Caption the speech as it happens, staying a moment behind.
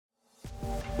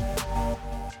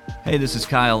Hey, this is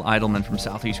Kyle Eidelman from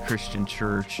Southeast Christian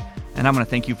Church, and I want to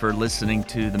thank you for listening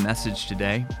to the message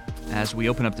today. As we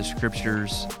open up the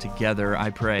scriptures together, I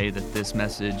pray that this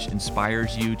message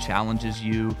inspires you, challenges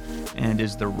you, and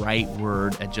is the right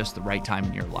word at just the right time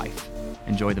in your life.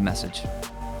 Enjoy the message.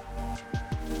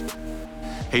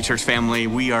 Hey, church family,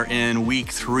 we are in week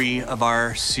 3 of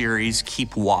our series,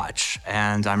 Keep Watch,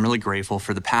 and I'm really grateful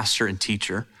for the pastor and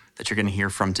teacher that you're going to hear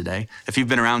from today. If you've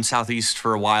been around Southeast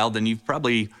for a while, then you've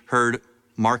probably heard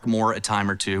Mark Moore a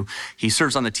time or two. He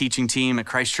serves on the teaching team at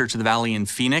Christ Church of the Valley in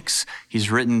Phoenix.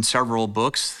 He's written several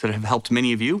books that have helped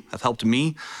many of you, have helped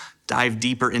me dive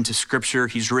deeper into scripture.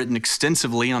 He's written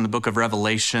extensively on the book of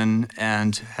Revelation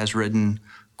and has written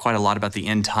quite a lot about the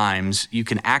end times. You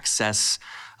can access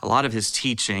a lot of his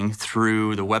teaching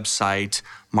through the website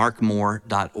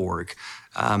markmoore.org.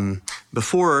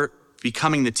 Before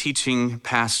becoming the teaching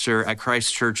pastor at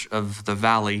Christ Church of the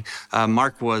Valley,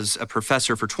 Mark was a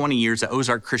professor for 20 years at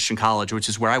Ozark Christian College, which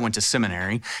is where I went to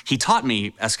seminary. He taught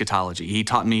me eschatology. He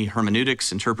taught me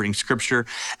hermeneutics, interpreting scripture.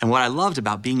 And what I loved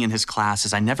about being in his class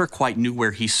is I never quite knew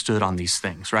where he stood on these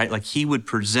things, right? Like he would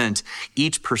present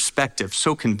each perspective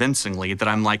so convincingly that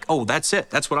I'm like, oh, that's it.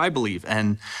 That's what I believe.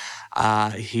 And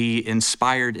he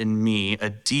inspired in me a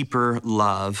deeper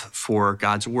love for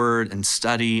God's word and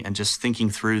study and just thinking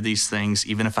through these things,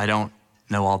 even if I don't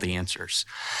know all the answers.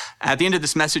 At the end of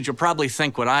this message, you'll probably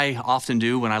think what I often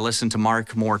do when I listen to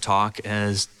Mark Moore talk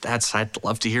is I'd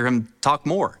love to hear him talk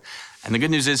more. And the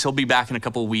good news is he'll be back in a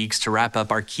couple of weeks to wrap up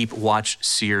our Keep Watch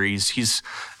series. He's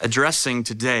addressing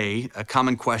today a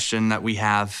common question that we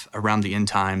have around the end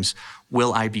times: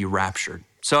 will I be raptured?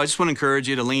 So I just want to encourage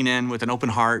you to lean in with an open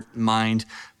heart and mind,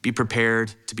 be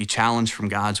prepared to be challenged from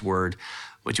God's word.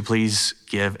 Would you please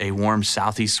give a warm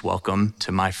Southeast welcome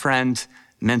to my friend,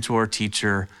 mentor,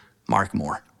 teacher, Mark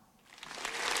Moore.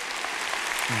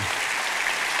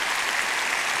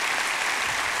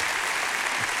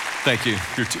 Thank you.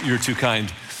 You're too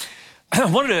kind. I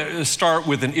wanted to start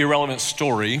with an irrelevant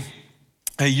story.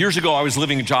 Years ago, I was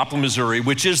living in Joplin, Missouri,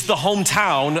 which is the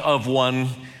hometown of one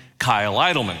Kyle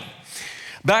Eidelman.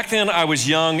 Back then, I was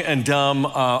young and dumb.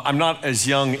 I'm not as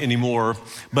young anymore,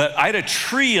 but I had a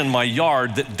tree in my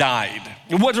yard that died.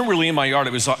 It wasn't really in my yard.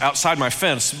 It was outside my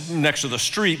fence next to the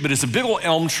street, but it's a big old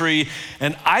elm tree,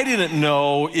 and I didn't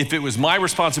know if it was my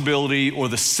responsibility or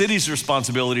the city's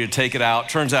responsibility to take it out.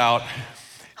 Turns out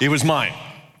it was mine.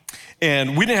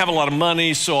 And we didn't have a lot of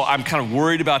money, so I'm kind of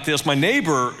worried about this. My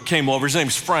neighbor came over. His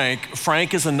name's Frank.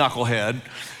 Frank is a knucklehead.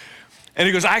 And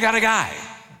he goes, I got a guy.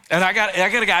 And I got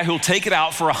a guy who'll take it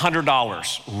out for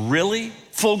 $100. Really?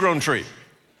 Full-grown tree.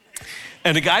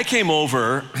 And the guy came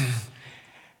over,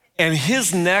 and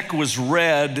his neck was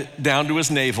red down to his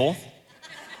navel.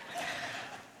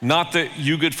 Not that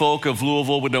you good folk of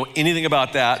Louisville would know anything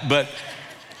about that, but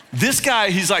this guy,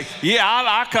 he's like, yeah,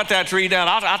 I'll cut that tree down.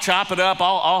 I'll chop it up.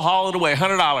 I'll haul it away,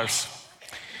 $100.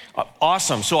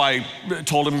 Awesome. So I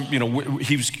told him,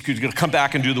 he was going to come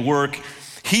back and do the work.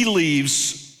 He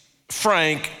leaves.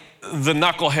 Frank, the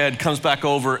knucklehead, comes back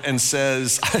over and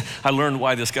says, I learned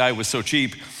why this guy was so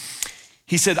cheap.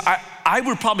 He said, I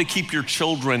would probably keep your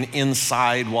children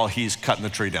inside while he's cutting the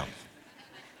tree down.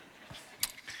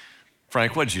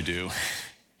 Frank, what'd you do?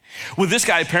 Well, this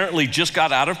guy apparently just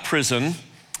got out of prison.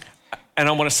 And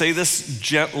I want to say this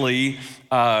gently.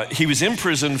 He was in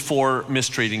prison for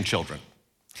mistreating children.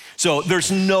 So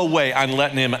there's no way I'm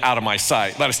letting him out of my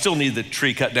sight, but I still need the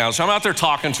tree cut down. So I'm out there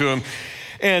talking to him.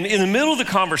 And in the middle of the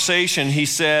conversation, he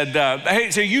said, hey,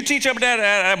 so you teach up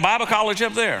at Bible college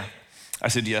up there? I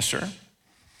said, yes, sir.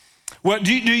 Well,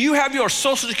 do you have your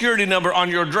social security number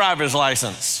on your driver's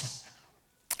license?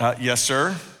 Yes,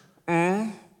 sir.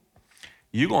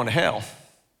 You going to hell.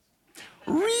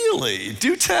 Really?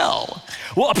 Do tell.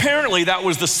 Well, apparently that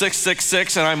was the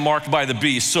 666 and I'm marked by the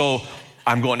beast, so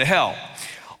I'm going to hell.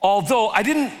 Although I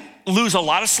didn't lose a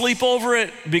lot of sleep over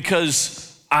it because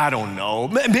I don't know.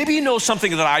 Maybe you know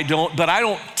something that I don't, but I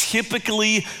don't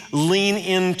typically lean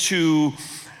into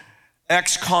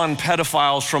ex-con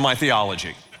pedophiles from my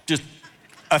theology. Just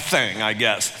a thing, I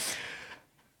guess.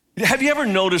 Have you ever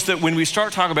noticed that when we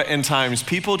start talking about end times,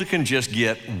 people can just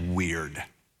get weird?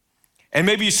 And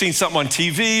maybe you've seen something on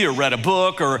TV or read a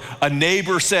book or a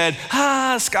neighbor said,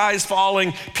 sky's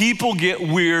falling. People get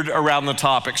weird around the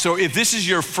topic. So if this is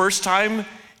your first time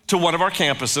to one of our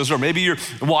campuses, or maybe you're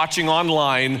watching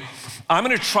online, I'm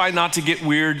gonna try not to get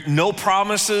weird. No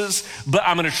promises, but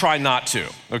I'm gonna try not to,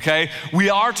 okay? We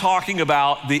are talking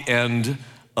about the end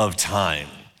of time.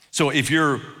 So if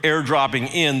you're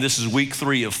airdropping in, this is week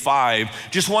 3 of 5.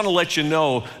 Just wanna let you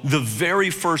know, the very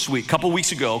first week, a couple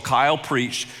weeks ago, Kyle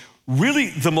preached really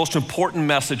the most important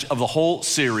message of the whole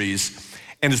series,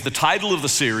 and is the title of the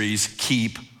series,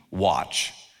 Keep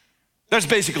Watch. That's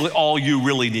basically all you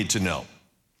really need to know.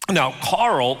 Now,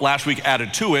 Carl last week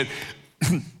added to it,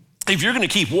 if you're gonna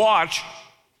keep watch,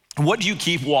 what do you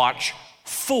keep watch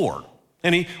for?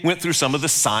 And he went through some of the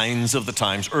signs of the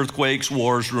times, earthquakes,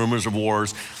 wars, rumors of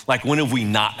wars, like when have we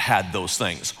not had those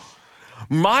things?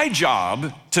 My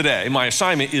job today, my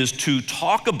assignment is to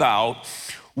talk about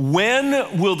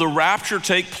when will the rapture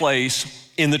take place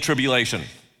in the tribulation?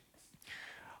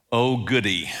 Oh,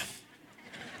 goody.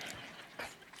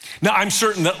 Now, I'm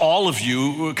certain that all of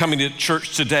you coming to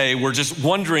church today were just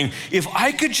wondering, if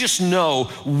I could just know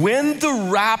when the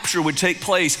rapture would take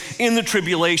place in the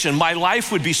tribulation, my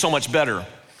life would be so much better.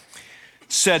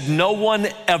 Said no one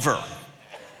ever.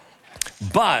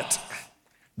 But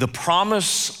the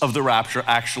promise of the rapture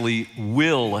actually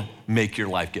will make your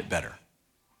life get better.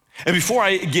 And before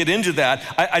I get into that,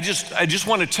 I just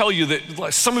want to tell you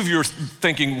that some of you are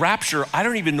thinking, rapture, I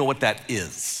don't even know what that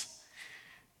is.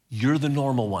 You're the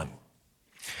normal one.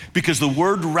 Because the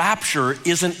word rapture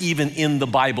isn't even in the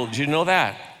Bible. Did you know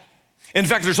that? In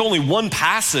fact, there's only one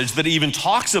passage that even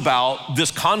talks about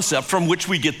this concept from which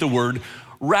we get the word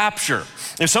rapture.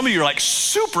 And some of you are like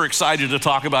super excited to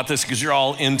talk about this because you're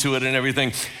all into it and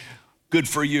everything. Good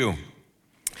for you.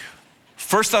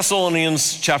 1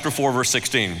 Thessalonians chapter 4, verse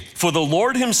 16. For the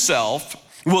Lord himself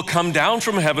will come down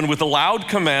from heaven with a loud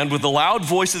command, with the loud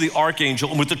voice of the archangel,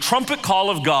 and with the trumpet call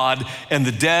of God, and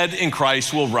the dead in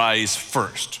Christ will rise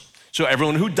first. So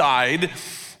everyone who died,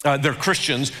 they're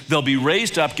Christians, they'll be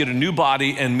raised up, get a new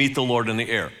body, and meet the Lord in the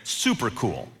air. Super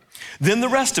cool. Then the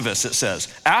rest of us, it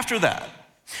says, after that,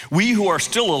 we who are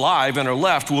still alive and are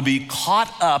left will be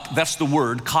caught up, that's the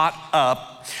word, caught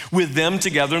up with them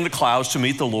together in the clouds to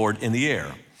meet the Lord in the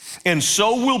air. And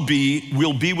so we'll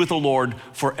be with the Lord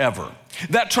forever.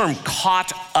 That term,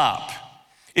 caught up,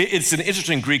 it's an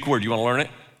interesting Greek word. You want to learn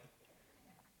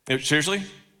it? Seriously?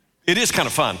 It is kind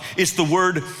of fun. It's the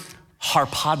word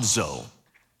harpazo.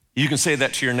 You can say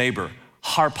that to your neighbor,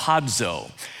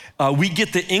 harpazo. We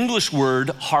get the English word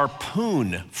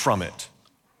harpoon from it,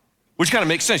 which kind of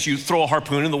makes sense. You throw a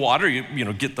harpoon in the water,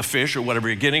 you get the fish or whatever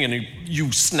you're getting, and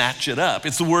you snatch it up.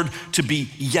 It's the word to be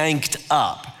yanked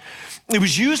up. It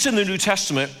was used in the New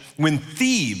Testament when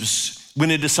thieves went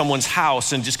into someone's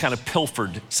house and just kind of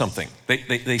pilfered something.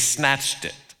 They snatched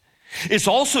it. It's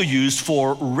also used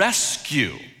for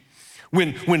rescue.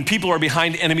 When people are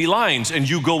behind enemy lines and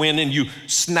you go in and you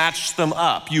snatch them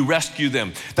up, you rescue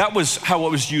them. That was how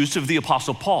it was used of the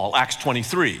Apostle Paul, Acts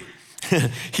 23.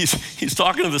 He's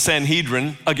talking to the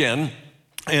Sanhedrin again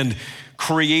and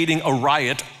creating a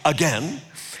riot again,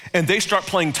 and they start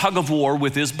playing tug of war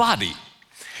with his body.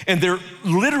 And they're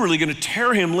literally gonna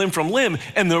tear him limb from limb,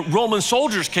 and the Roman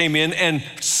soldiers came in and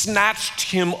snatched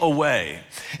him away.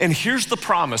 And here's the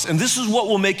promise, and this is what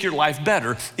will make your life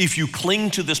better if you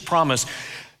cling to this promise,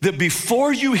 that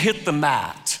before you hit the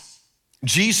mat,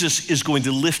 Jesus is going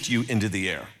to lift you into the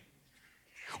air.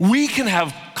 We can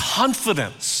have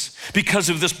confidence because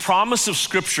of this promise of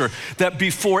Scripture that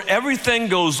before everything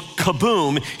goes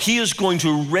kaboom, he is going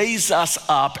to raise us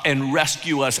up and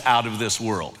rescue us out of this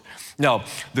world. Now,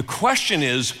 the question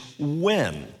is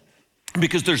when?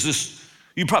 Because there's this,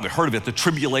 you probably heard of it, the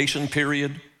tribulation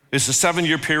period. It's a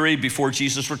 7-year period before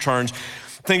Jesus returns.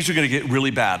 Things are gonna get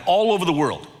really bad all over the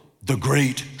world. The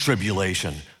Great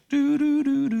Tribulation.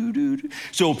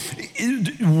 So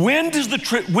when does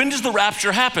the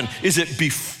rapture happen? Is it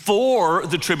before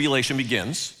the tribulation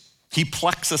begins? He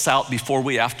plucks us out before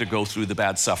we have to go through the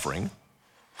bad suffering.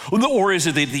 Or is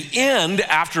it at the end,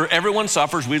 after everyone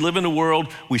suffers, we live in a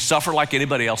world, we suffer like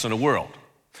anybody else in the world?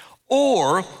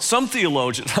 Or some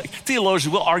theologians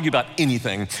will argue about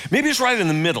anything. Maybe it's right in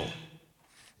the middle.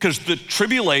 Because the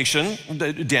tribulation,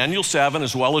 Daniel 7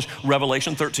 as well as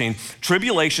Revelation 13,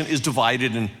 tribulation is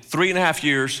divided in 3.5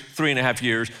 years, 3.5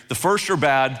 years. The first are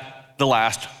bad, the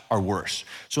last are worse.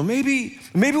 So maybe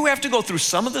we have to go through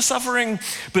some of the suffering,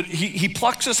 but he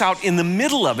plucks us out in the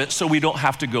middle of it so we don't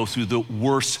have to go through the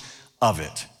worst of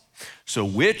it. So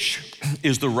which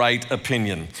is the right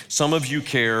opinion? Some of you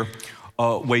care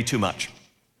way too much.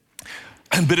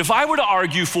 But if I were to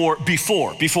argue for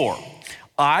before,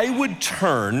 I would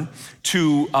turn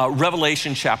to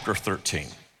Revelation chapter 13.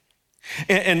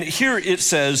 And here it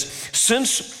says,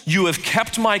 since you have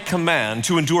kept my command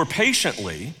to endure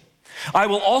patiently, I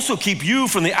will also keep you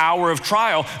from the hour of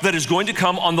trial that is going to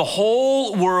come on the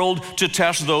whole world to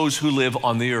test those who live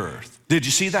on the earth. Did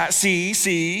you see that?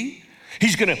 See?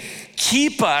 He's gonna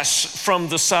keep us from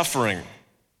the suffering.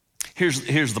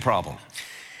 Here's the problem.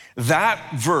 That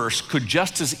verse could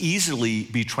just as easily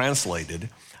be translated,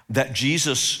 that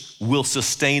Jesus will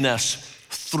sustain us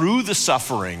through the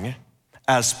suffering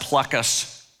as pluck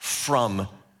us from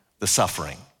the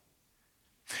suffering.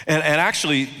 And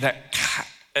actually,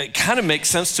 it kind of makes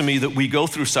sense to me that we go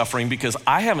through suffering because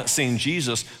I haven't seen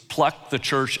Jesus pluck the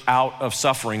church out of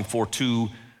suffering for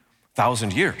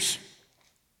 2,000 years.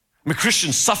 I mean,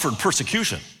 Christians suffered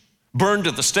persecution, burned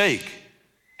at the stake,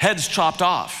 heads chopped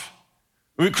off.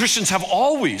 I mean, Christians have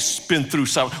always been through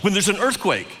suffering. When there's an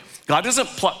earthquake, God doesn't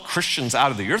pluck Christians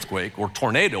out of the earthquake or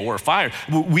tornado or fire.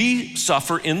 We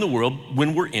suffer in the world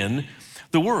when we're in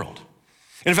the world.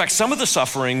 And in fact, some of the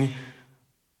suffering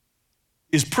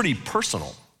is pretty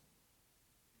personal.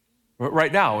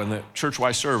 Right now in the church where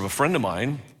I serve, a friend of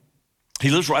mine, he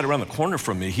lives right around the corner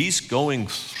from me. He's going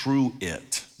through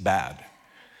it bad.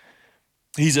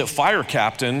 He's a fire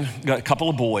captain, got a couple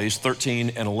of boys,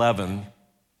 13 and 11.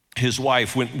 His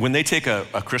wife, when they take a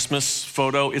Christmas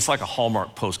photo, it's like a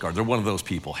Hallmark postcard. They're one of those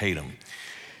people, hate them.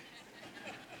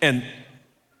 And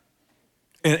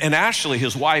Ashley,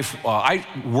 his wife, I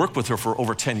worked with her for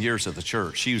over 10 years at the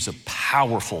church. She was a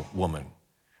powerful woman.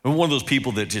 And one of those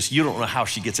people that just, you don't know how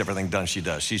she gets everything done she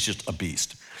does. She's just a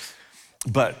beast.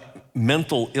 But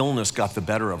mental illness got the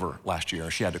better of her last year.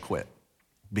 She had to quit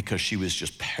because she was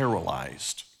just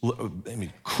paralyzed. I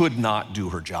mean, could not do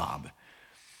her job.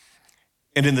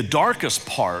 And in the darkest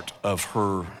part of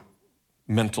her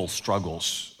mental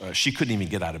struggles, she couldn't even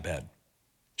get out of bed.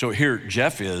 So here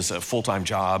Jeff is, a full-time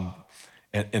job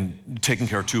and taking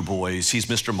care of two boys. He's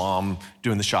Mr. Mom,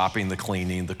 doing the shopping, the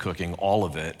cleaning, the cooking, all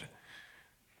of it.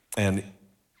 And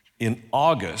in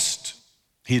August,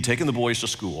 he had taken the boys to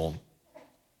school,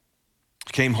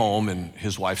 came home, and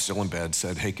his wife, still in bed,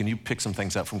 said, hey, can you pick some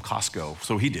things up from Costco?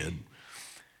 So he did.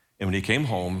 And when he came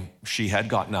home, she had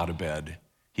gotten out of bed.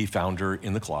 He found her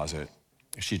in the closet.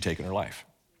 She'd taken her life.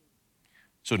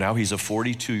 So now he's a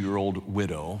 42-year-old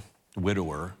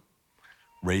widower,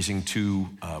 raising two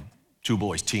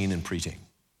boys, teen and preteen.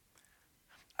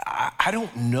 I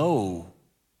don't know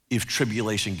if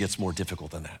tribulation gets more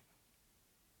difficult than that.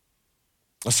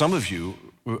 Some of you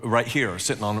right here,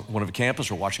 sitting on one of the campus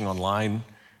or watching online,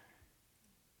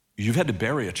 you've had to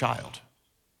bury a child.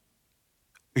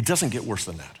 It doesn't get worse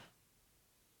than that.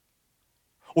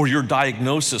 Or your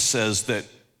diagnosis says that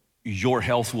your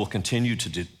health will continue to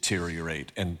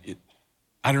deteriorate, and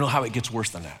I don't know how it gets worse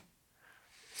than that.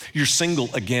 You're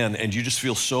single again, and you just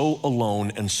feel so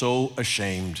alone and so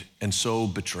ashamed and so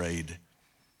betrayed.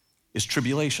 Is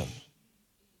tribulation.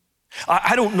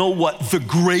 I don't know what the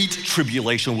great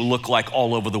tribulation will look like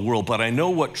all over the world, but I know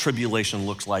what tribulation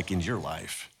looks like in your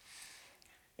life.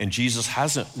 And Jesus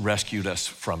hasn't rescued us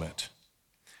from it.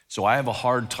 So I have a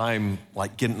hard time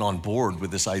like getting on board with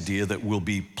this idea that we'll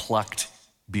be plucked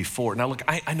before. Now look,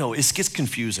 I know it gets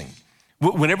confusing.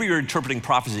 Whenever you're interpreting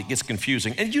prophecy, it gets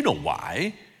confusing, and you know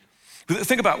why.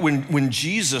 Think about when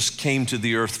Jesus came to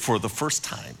the earth for the first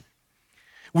time.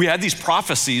 We had these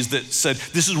prophecies that said,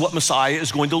 this is what Messiah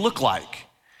is going to look like.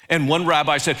 And one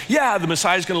rabbi said, yeah, the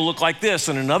Messiah is going to look like this.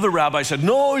 And another rabbi said,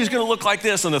 no, he's going to look like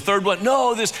this. And the third one,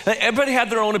 no, this. Everybody had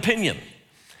their own opinion.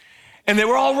 And they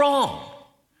were all wrong.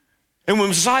 And when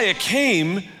Messiah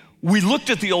came, we looked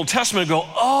at the Old Testament and go,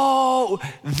 oh,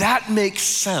 that makes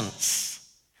sense.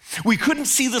 We couldn't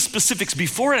see the specifics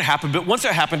before it happened, but once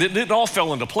it happened, it all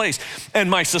fell into place. And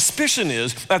my suspicion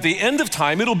is, at the end of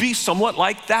time, it'll be somewhat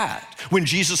like that. When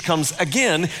Jesus comes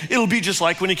again, it'll be just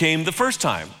like when he came the first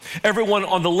time. Everyone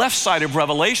on the left side of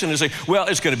Revelation is saying, well,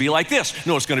 it's gonna be like this.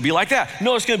 No, it's gonna be like that.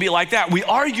 No, it's gonna be like that. We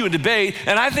argue and debate,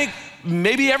 and I think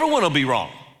maybe everyone will be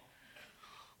wrong.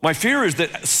 My fear is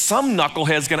that some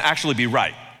knucklehead's gonna actually be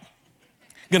right.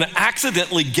 Gonna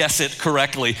accidentally guess it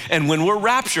correctly. And when we're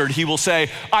raptured, he will say,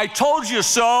 I told you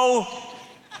so.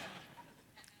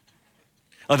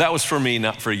 Oh, that was for me,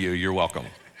 not for you. You're welcome.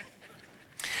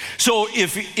 So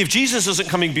if Jesus isn't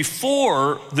coming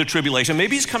before the tribulation,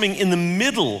 maybe he's coming in the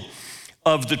middle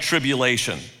of the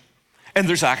tribulation. And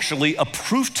there's actually a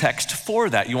proof text for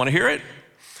that. You wanna hear it?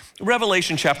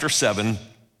 Revelation chapter 7,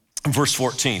 verse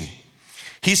 14.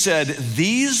 He said,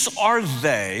 these are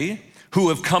they who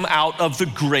have come out of the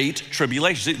great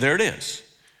tribulation. See, there it is.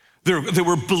 They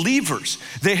were believers.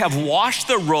 They have washed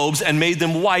their robes and made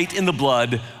them white in the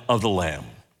blood of the Lamb.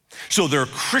 So there are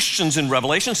Christians in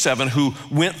Revelation 7 who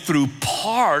went through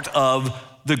part of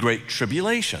the great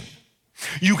tribulation.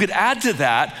 You could add to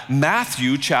that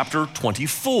Matthew chapter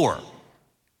 24.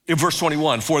 In verse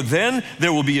 21, for then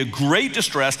there will be a great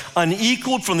distress,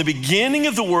 unequaled from the beginning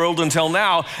of the world until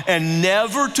now, and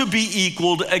never to be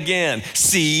equaled again.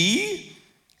 See,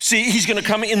 he's gonna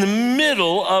come in the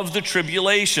middle of the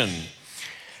tribulation.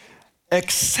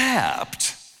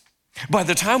 Except By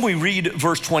the time we read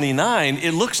verse 29,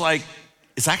 it looks like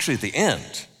it's actually at the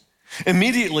end.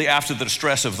 Immediately after the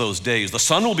distress of those days, the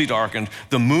sun will be darkened,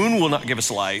 the moon will not give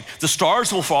us light, the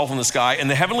stars will fall from the sky, and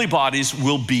the heavenly bodies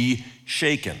will be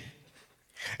shaken.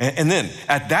 And then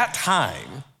at that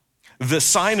time, the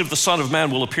sign of the Son of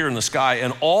Man will appear in the sky,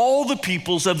 and all the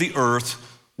peoples of the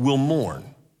earth will mourn.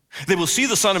 They will see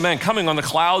the Son of Man coming on the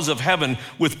clouds of heaven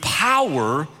with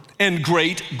power and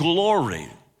great glory.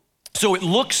 So it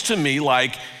looks to me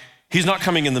like he's not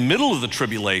coming in the middle of the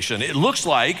tribulation. It looks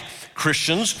like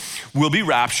Christians will be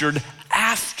raptured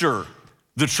after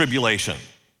the tribulation.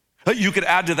 You could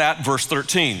add to that verse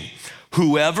 13.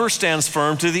 Whoever stands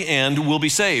firm to the end will be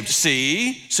saved.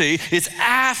 See, it's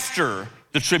after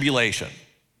the tribulation.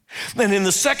 And in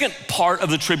the second part of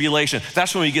the tribulation,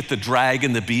 that's when we get the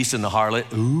dragon, the beast, and the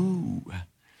harlot. Ooh.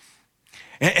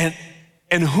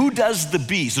 And who does the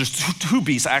beast? There's two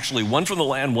beasts, actually, one from the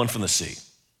land, one from the sea.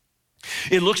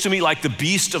 It looks to me like the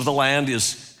beast of the land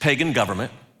is pagan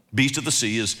government. Beast of the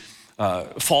sea is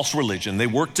false religion. They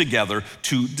work together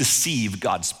to deceive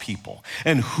God's people.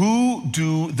 And who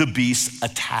do the beasts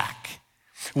attack?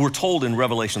 We're told in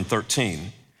Revelation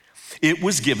 13, it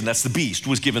was given, that's the beast,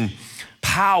 was given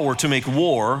power to make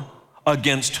war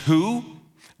against who?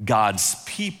 God's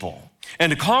people.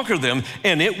 And to conquer them,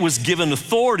 and it was given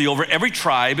authority over every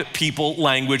tribe, people,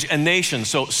 language, and nation.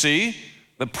 So see,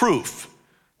 the proof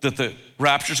that the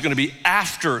rapture is going to be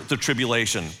after the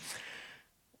tribulation.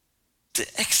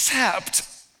 Except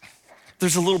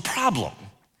there's a little problem.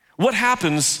 What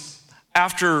happens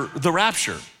after the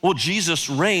rapture? Well, Jesus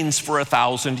reigns for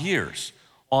 1,000 years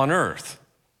on earth.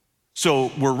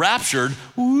 So we're raptured,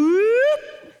 whoop,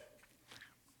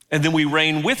 and then we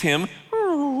reign with him.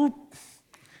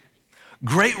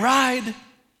 Great ride,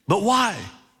 but why?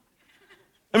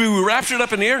 I mean, we raptured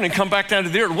up in the air and then come back down to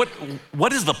the earth.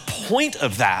 What is the point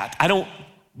of that? I don't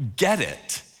get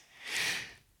it.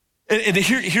 And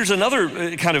here's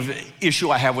another kind of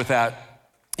issue I have with that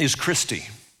is Christy.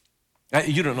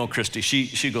 You don't know Christy.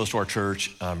 She goes to our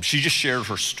church. She just shared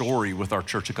her story with our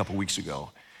church a couple weeks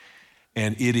ago,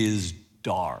 and it is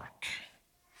dark.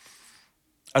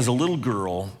 As a little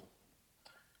girl,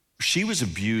 she was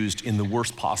abused in the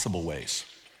worst possible ways.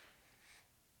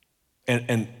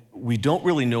 And we don't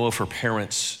really know if her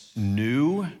parents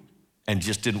knew and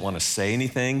just didn't want to say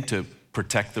anything to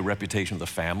protect the reputation of the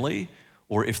family,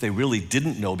 or if they really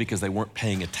didn't know because they weren't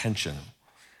paying attention.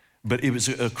 But it was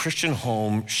a Christian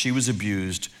home, she was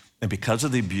abused, and because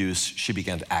of the abuse, she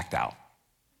began to act out.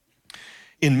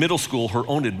 In middle school, her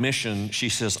own admission, she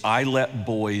says, I let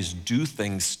boys do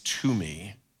things to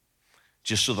me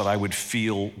just so that I would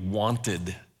feel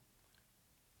wanted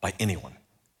by anyone.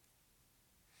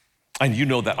 And you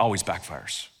know that always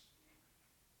backfires.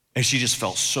 And she just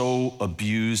felt so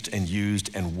abused and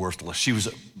used and worthless. She was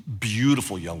a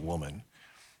beautiful young woman.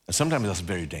 And sometimes that's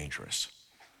very dangerous.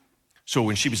 So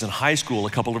when she was in high school, a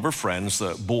couple of her friends,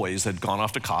 the boys, had gone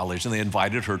off to college and they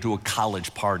invited her to a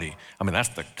college party. I mean, that's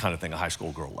the kind of thing a high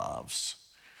school girl loves.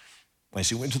 And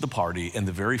she went to the party and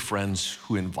the very friends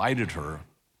who invited her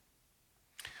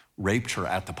raped her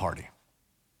at the party.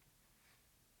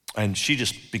 And she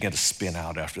just began to spin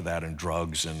out after that in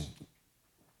drugs and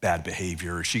bad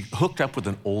behavior. She hooked up with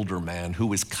an older man who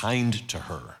was kind to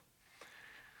her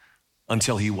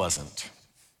until he wasn't.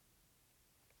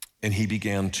 And he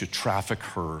began to traffic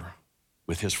her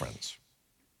with his friends.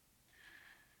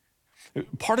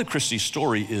 Part of Christy's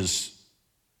story is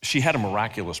she had a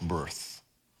miraculous birth.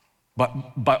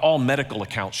 But by all medical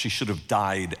accounts, she should have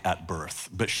died at birth,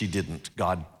 but she didn't.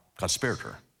 God spared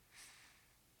her.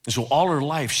 And so all her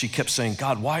life, she kept saying,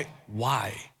 God, why?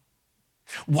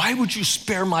 Why would you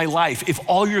spare my life if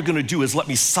all you're gonna do is let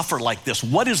me suffer like this?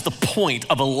 What is the point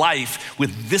of a life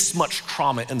with this much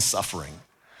trauma and suffering?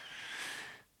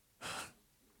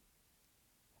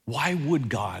 Why would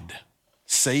God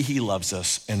say he loves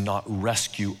us and not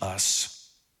rescue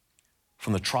us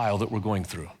from the trial that we're going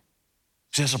through?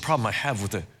 See, that's a problem I have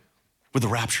with the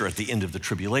rapture at the end of the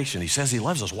tribulation. He says he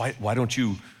loves us. Why don't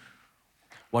you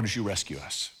rescue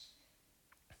us?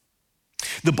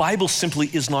 The Bible simply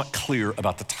is not clear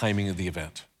about the timing of the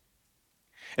event.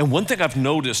 And one thing I've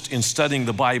noticed in studying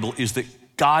the Bible is that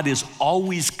God is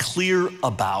always clear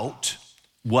about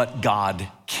what God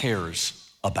cares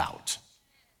about.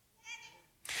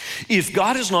 If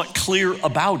God is not clear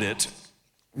about it,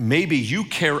 maybe you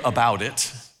care about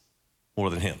it more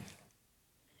than him.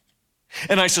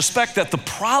 And I suspect that the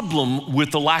problem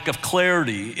with the lack of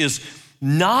clarity is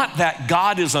not that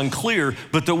God is unclear,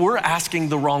 but that we're asking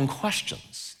the wrong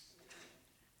questions.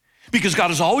 Because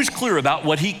God is always clear about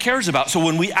what he cares about. So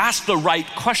when we ask the right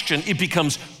question, it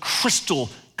becomes crystal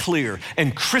clear.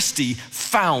 And Christy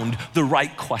found the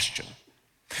right question.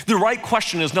 The right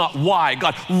question is not why.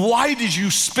 God, why did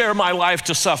you spare my life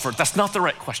to suffer? That's not the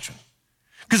right question.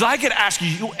 Because I could ask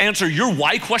you, answer your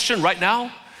why question right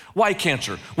now. Why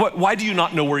cancer? Why do you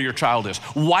not know where your child is?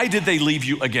 Why did they leave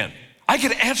you again? I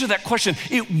could answer that question.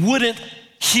 It wouldn't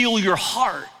heal your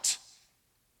heart.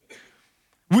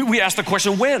 We ask the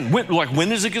question, when?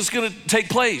 When is it going to take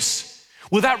place?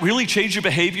 Will that really change your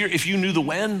behavior if you knew the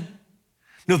when?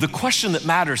 No, the question that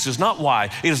matters is not why,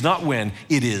 it is not when,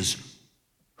 it is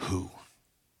who.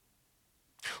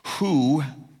 Who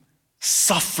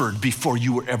suffered before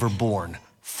you were ever born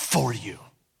for you?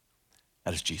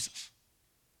 That is Jesus.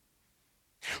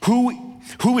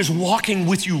 Who is walking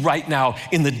with you right now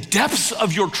in the depths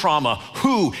of your trauma?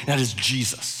 Who? That is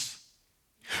Jesus.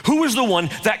 Who is the one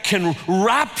that can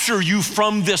rapture you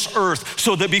from this earth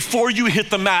so that before you hit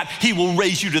the mat, he will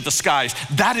raise you to the skies?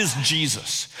 That is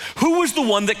Jesus. Who is the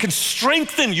one that can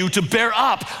strengthen you to bear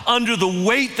up under the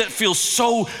weight that feels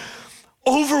so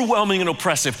overwhelming and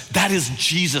oppressive? That is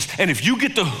Jesus. And if you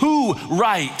get the who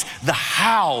right, the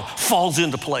how falls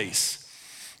into place.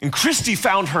 And Christy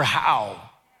found her how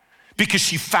because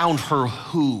she found her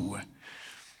who.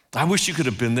 I wish you could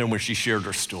have been there when she shared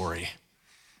her story.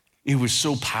 It was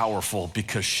so powerful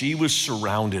because she was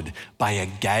surrounded by a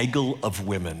gaggle of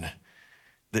women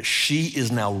that she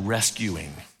is now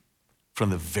rescuing from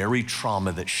the very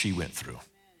trauma that she went through.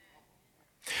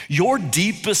 Your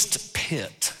deepest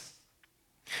pit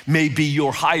may be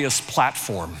your highest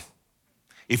platform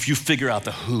if you figure out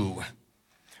the who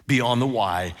beyond the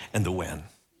why and the when.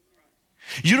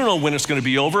 You don't know when it's going to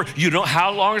be over. You don't know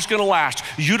how long it's going to last.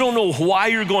 You don't know why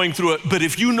you're going through it, but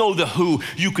if you know the who,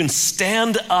 you can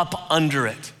stand up under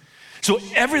it. So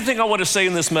everything I want to say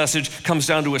in this message comes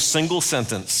down to a single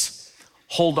sentence: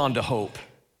 hold on to hope.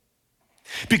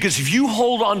 Because if you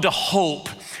hold on to hope,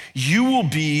 you will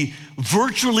be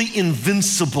virtually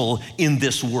invincible in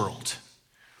this world.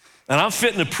 And I'm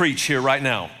fitting to preach here right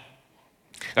now.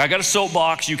 I got a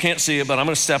soapbox. You can't see it, but I'm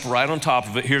going to step right on top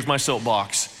of it. Here's my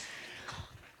soapbox.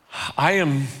 I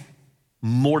am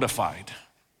mortified,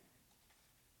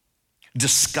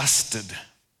 disgusted,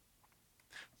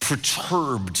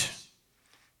 perturbed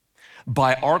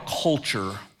by our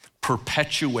culture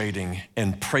perpetuating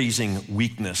and praising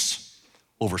weakness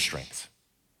over strength.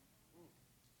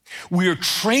 We are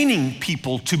training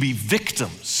people to be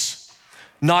victims,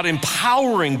 not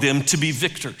empowering them to be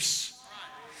victors.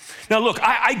 Now look,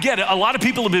 I get it. A lot of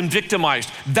people have been victimized.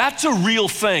 That's a real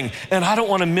thing, and I don't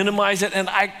want to minimize it. And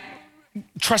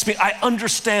trust me, I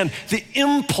understand the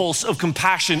impulse of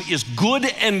compassion is good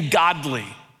and godly.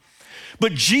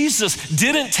 But Jesus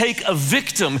didn't take a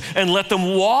victim and let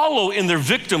them wallow in their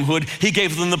victimhood. He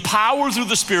gave them the power through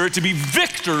the Spirit to be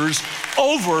victors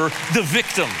over the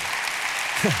victim.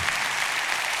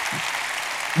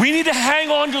 We need to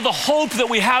hang on to the hope that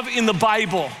we have in the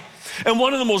Bible. And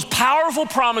one of the most powerful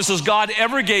promises God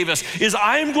ever gave us is,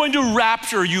 I am going to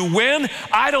rapture you. When?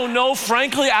 I don't know.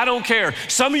 Frankly, I don't care.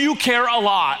 Some of you care a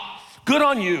lot. Good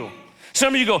on you.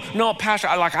 Some of you go, no, Pastor,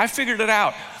 I figured it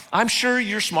out. I'm sure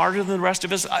you're smarter than the rest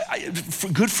of us.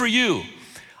 Good for you.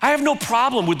 I have no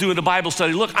problem with doing a Bible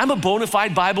study. Look, I'm a bona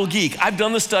fide Bible geek. I've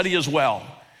done the study as well.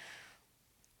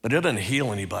 But it doesn't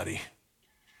heal anybody.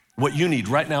 What you need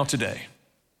right now today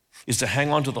is to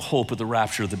hang on to the hope of the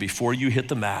rapture that before you hit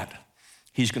the mat,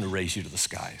 he's going to raise you to the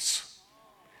skies.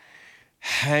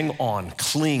 Hang on,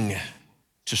 cling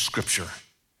to Scripture,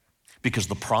 because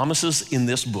the promises in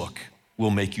this book will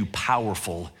make you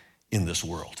powerful in this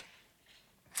world.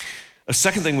 A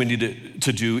second thing we need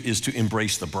to do is to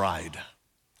embrace the bride,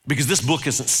 because this book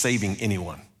isn't saving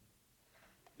anyone.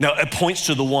 Now, it points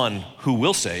to the one who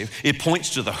will save. It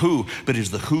points to the who, but it's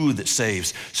the who that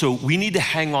saves. So we need to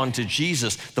hang on to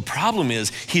Jesus. The problem is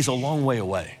he's a long way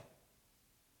away.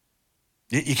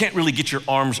 You can't really get your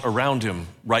arms around him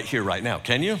right here, right now,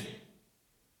 can you?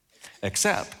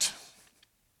 Except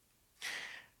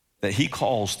that he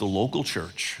calls the local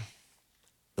church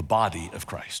the body of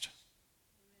Christ.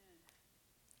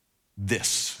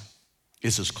 This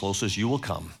is as close as you will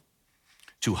come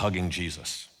to hugging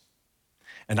Jesus.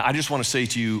 And I just want to say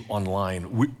to you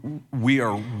online, we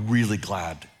are really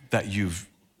glad that you've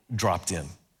dropped in,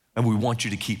 and we want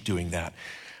you to keep doing that.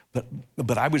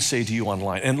 But I would say to you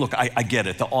online, and look, I get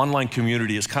it. The online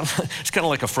community is kind of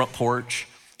like a front porch.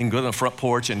 You can go to the front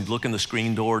porch and look in the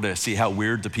screen door to see how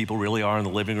weird the people really are in the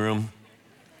living room.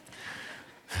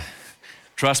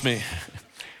 Trust me,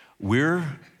 we're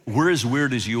as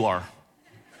weird as you are.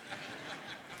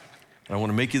 And I want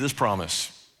to make you this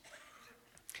promise.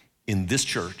 In this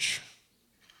church,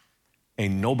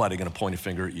 ain't nobody gonna point a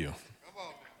finger at you.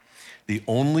 The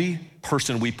only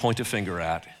person we point a finger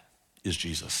at is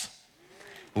Jesus.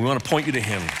 We want to point you to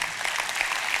him.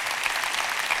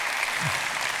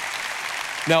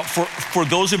 Now, for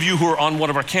those of you who are on one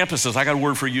of our campuses, I got a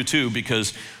word for you too,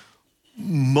 because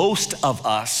most of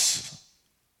us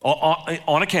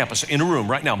on a campus, in a room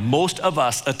right now, most of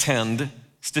us attend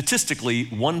statistically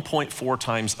 1.4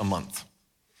 times a month.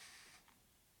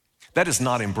 That is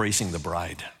not embracing the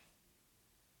bride.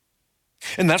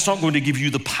 And that's not going to give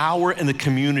you the power and the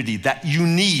community that you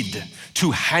need to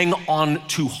hang on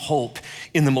to hope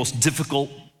in the most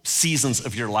difficult seasons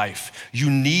of your life.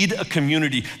 You need a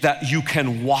community that you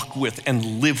can walk with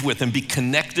and live with and be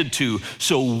connected to,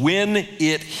 so when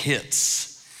it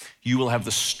hits, you will have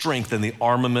the strength and the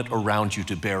armament around you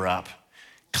to bear up.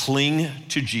 Cling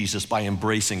to Jesus by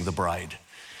embracing the bride.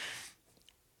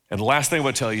 And the last thing I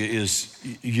want to tell you is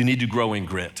you need to grow in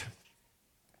grit.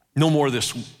 No more of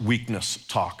this weakness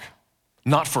talk.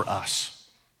 Not for us.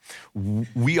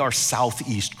 We are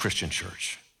Southeast Christian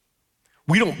Church.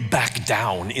 We don't back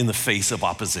down in the face of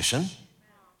opposition.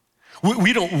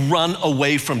 We don't run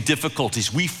away from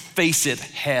difficulties. We face it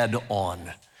head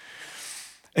on.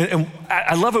 And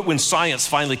I love it when science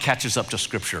finally catches up to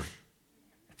Scripture.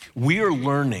 We are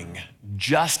learning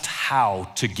just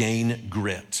how to gain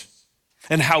grit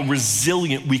and how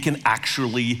resilient we can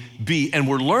actually be. And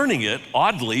we're learning it,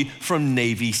 oddly, from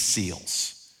Navy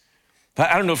SEALs.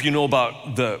 I don't know if you know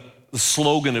about the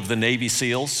slogan of the Navy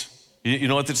SEALs. You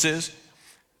know what this is?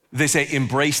 They say,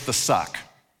 embrace the suck,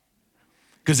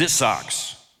 because it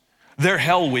sucks. Their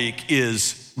hell week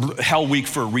is hell week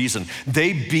for a reason.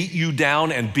 They beat you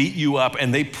down and beat you up,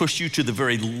 and they push you to the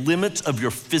very limits of your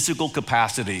physical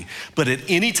capacity. But at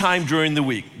any time during the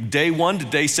week, day 1 to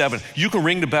day 7, you can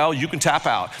ring the bell, you can tap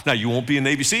out. Now, you won't be a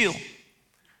Navy SEAL,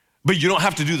 but you don't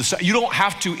have to you don't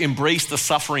have to embrace the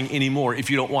suffering anymore if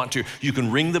you don't want to. You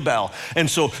can ring the bell. And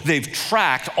so they've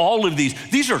tracked all of these.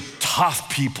 These are tough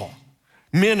people.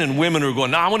 Men and women are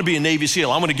going, no, I want to be a Navy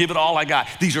SEAL. I'm going to give it all I got.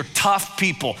 These are tough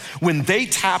people. When they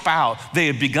tap out, they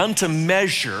have begun to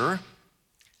measure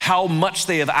how much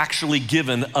they have actually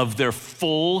given of their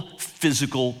full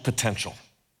physical potential.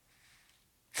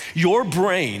 Your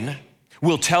brain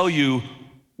will tell you,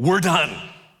 we're done.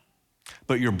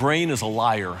 But your brain is a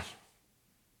liar.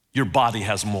 Your body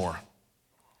has more.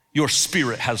 Your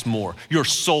spirit has more. Your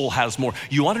soul has more.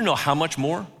 You want to know how much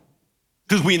more?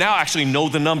 Because we now actually know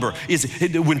the number.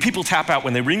 When people tap out,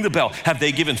 when they ring the bell, have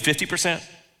they given 50%?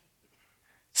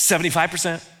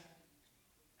 75%?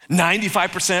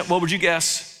 95%? What would you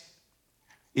guess?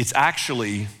 It's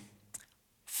actually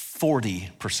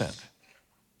 40%.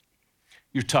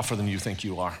 You're tougher than you think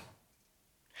you are.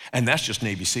 And that's just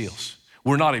Navy SEALs.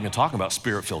 We're not even talking about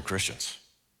spirit-filled Christians.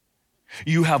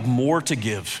 You have more to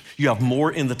give. You have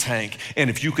more in the tank. And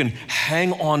if you can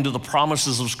hang on to the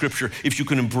promises of Scripture, if you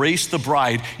can embrace the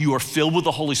bride, you are filled with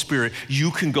the Holy Spirit,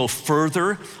 you can go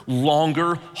further,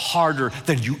 longer, harder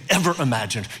than you ever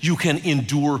imagined. You can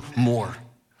endure more.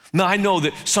 Now, I know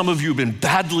that some of you have been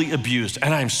badly abused,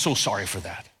 and I am so sorry for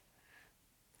that.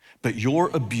 But your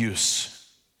abuse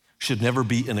should never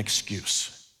be an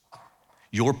excuse.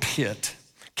 Your pit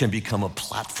can become a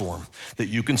platform that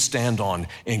you can stand on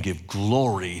and give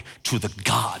glory to the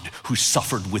God who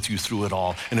suffered with you through it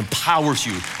all and empowers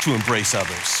you to embrace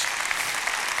others.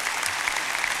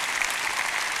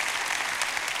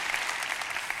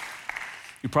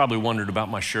 You probably wondered about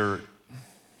my shirt.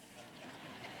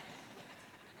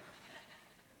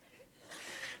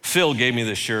 Phil gave me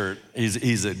this shirt.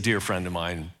 He's a dear friend of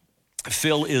mine.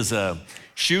 Phil is a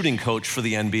shooting coach for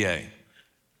the NBA.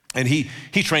 And he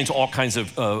trains all kinds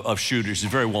of shooters. He's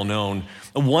very well known.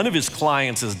 One of his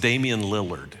clients is Damian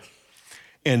Lillard.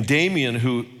 And Damian,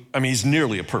 he's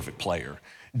nearly a perfect player.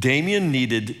 Damian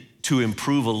needed to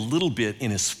improve a little bit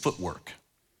in his footwork.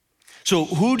 So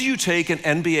who do you take an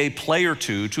NBA player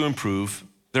to improve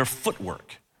their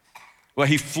footwork? Well,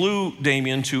 he flew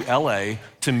Damian to LA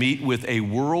to meet with a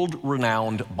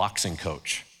world-renowned boxing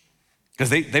coach because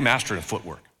they master in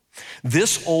footwork.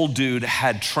 This old dude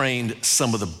had trained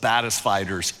some of the baddest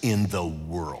fighters in the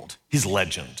world. He's a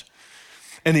legend.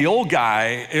 And the old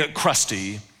guy,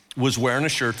 Krusty, was wearing a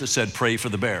shirt that said, "Pray for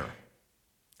the bear."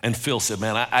 And Phil said,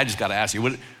 "Man, I just got to ask you,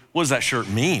 what does that shirt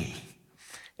mean?"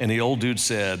 And the old dude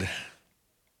said,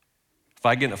 "If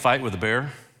I get in a fight with a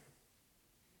bear,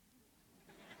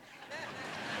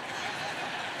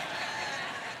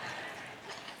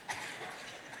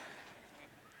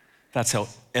 that's how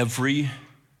every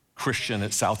Christian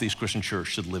at Southeast Christian Church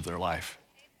should live their life.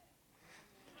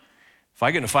 If I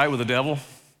get in a fight with the devil,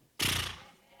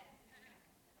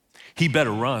 he better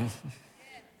run.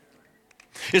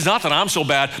 It's not that I'm so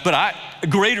bad, but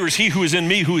greater is he who is in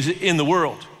me, who is in the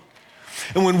world.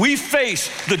 And when we face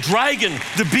the dragon,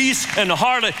 the beast, and the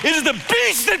harlot, it is the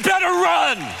beast that better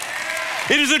run.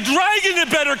 It is the dragon that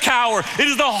better cower. It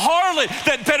is the harlot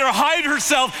that better hide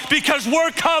herself, because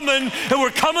we're coming, and we're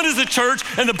coming as a church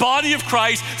and the body of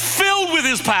Christ filled with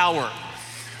his power.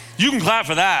 You can clap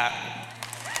for that.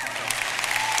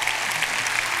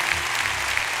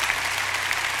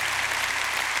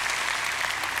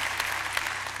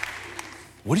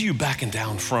 What are you backing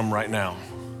down from right now?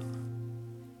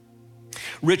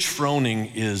 Rich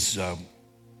Froning is a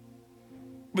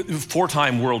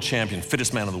 4-time world champion,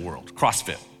 fittest man in the world,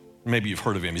 CrossFit. Maybe you've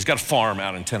heard of him. He's got a farm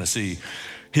out in Tennessee.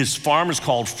 His farm is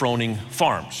called Froning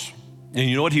Farms. And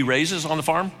you know what he raises on the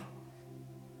farm?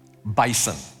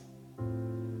 Bison.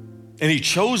 And he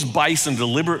chose bison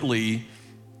deliberately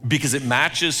because it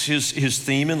matches his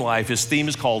theme in life. His theme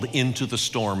is called Into the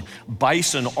Storm.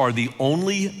 Bison are the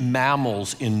only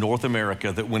mammals in North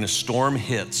America that when a storm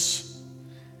hits,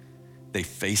 they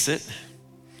face it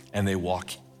and they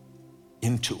walk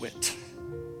into it,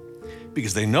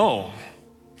 because they know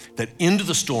that into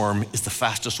the storm is the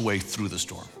fastest way through the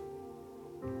storm.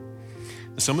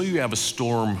 Some of you have a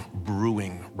storm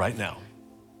brewing right now,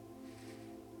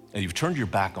 and you've turned your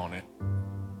back on it.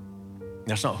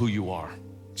 That's not who you are.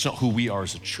 It's not who we are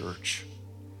as a church.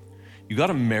 You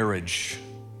got a marriage,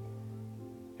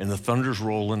 and the thunder's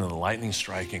rolling and the lightning's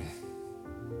striking.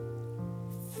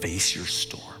 Face your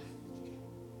storm,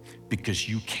 because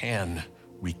you can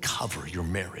recover your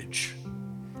marriage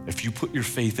if you put your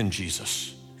faith in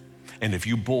Jesus. And if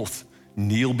you both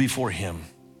kneel before him,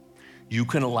 you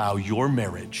can allow your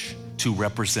marriage to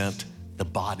represent the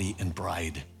body and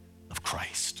bride of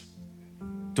Christ.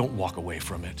 Don't walk away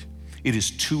from it. It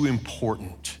is too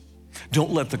important.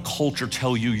 Don't let the culture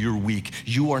tell you you're weak.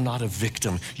 You are not a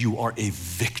victim. You are a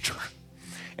victor.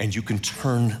 And you can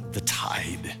turn the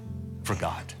tide for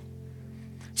God.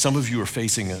 Some of you are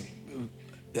facing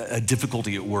a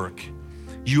difficulty at work.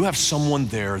 You have someone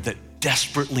there that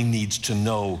desperately needs to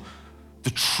know the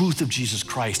truth of Jesus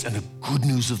Christ and the good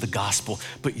news of the gospel,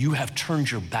 but you have turned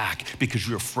your back because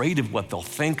you're afraid of what they'll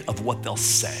think, of what they'll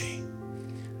say.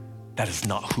 That is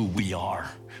not who we are.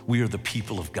 We are the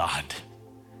people of God.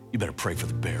 You better pray for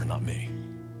the bear, not me,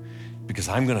 because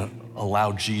I'm gonna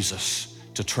allow Jesus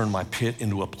to turn my pit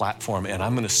into a platform, and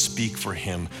I'm gonna speak for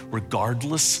him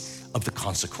regardless of the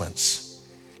consequence,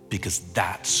 because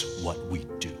that's what we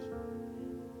do.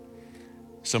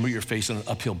 Some of you are facing an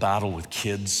uphill battle with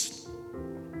kids,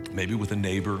 maybe with a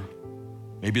neighbor,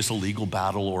 maybe it's a legal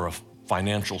battle or a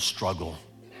financial struggle.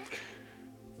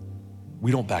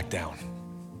 We don't back down.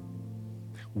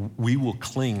 We will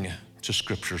cling to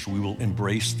scriptures. We will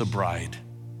embrace the bride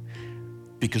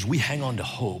because we hang on to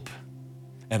hope,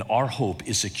 and our hope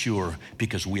is secure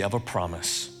because we have a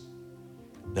promise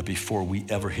that before we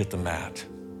ever hit the mat,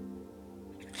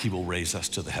 he will raise us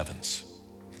to the heavens.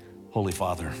 Holy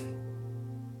Father,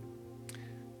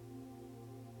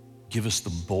 give us the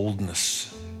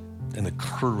boldness and the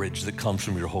courage that comes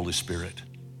from your Holy Spirit.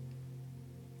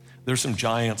 There's some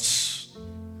giants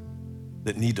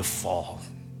that need to fall.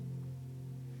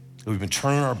 We've been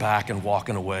turning our back and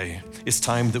walking away. It's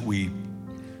time that we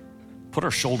put our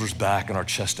shoulders back and our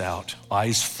chest out,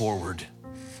 eyes forward,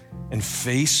 and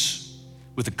face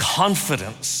with the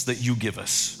confidence that you give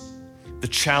us the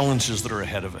challenges that are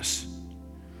ahead of us.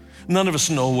 None of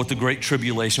us know what the great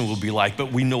tribulation will be like,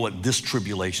 but we know what this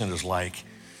tribulation is like.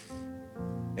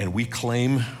 And we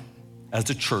claim as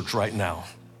a church right now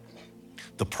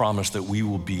the promise that we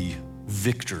will be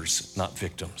victors, not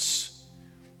victims.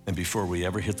 And before we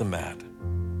ever hit the mat,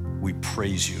 we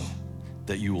praise you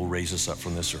that you will raise us up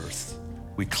from this earth.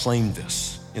 We claim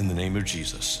this in the name of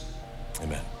Jesus.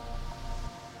 Amen.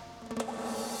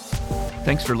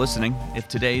 Thanks for listening. If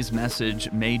today's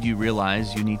message made you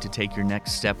realize you need to take your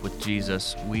next step with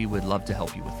Jesus, we would love to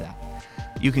help you with that.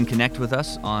 You can connect with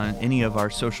us on any of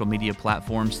our social media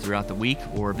platforms throughout the week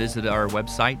or visit our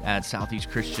website at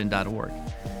southeastchristian.org.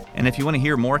 And if you want to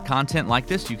hear more content like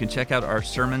this, you can check out our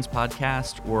sermons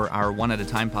podcast or our One at a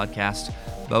Time podcast.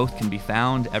 Both can be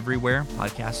found everywhere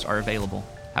podcasts are available.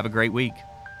 Have a great week.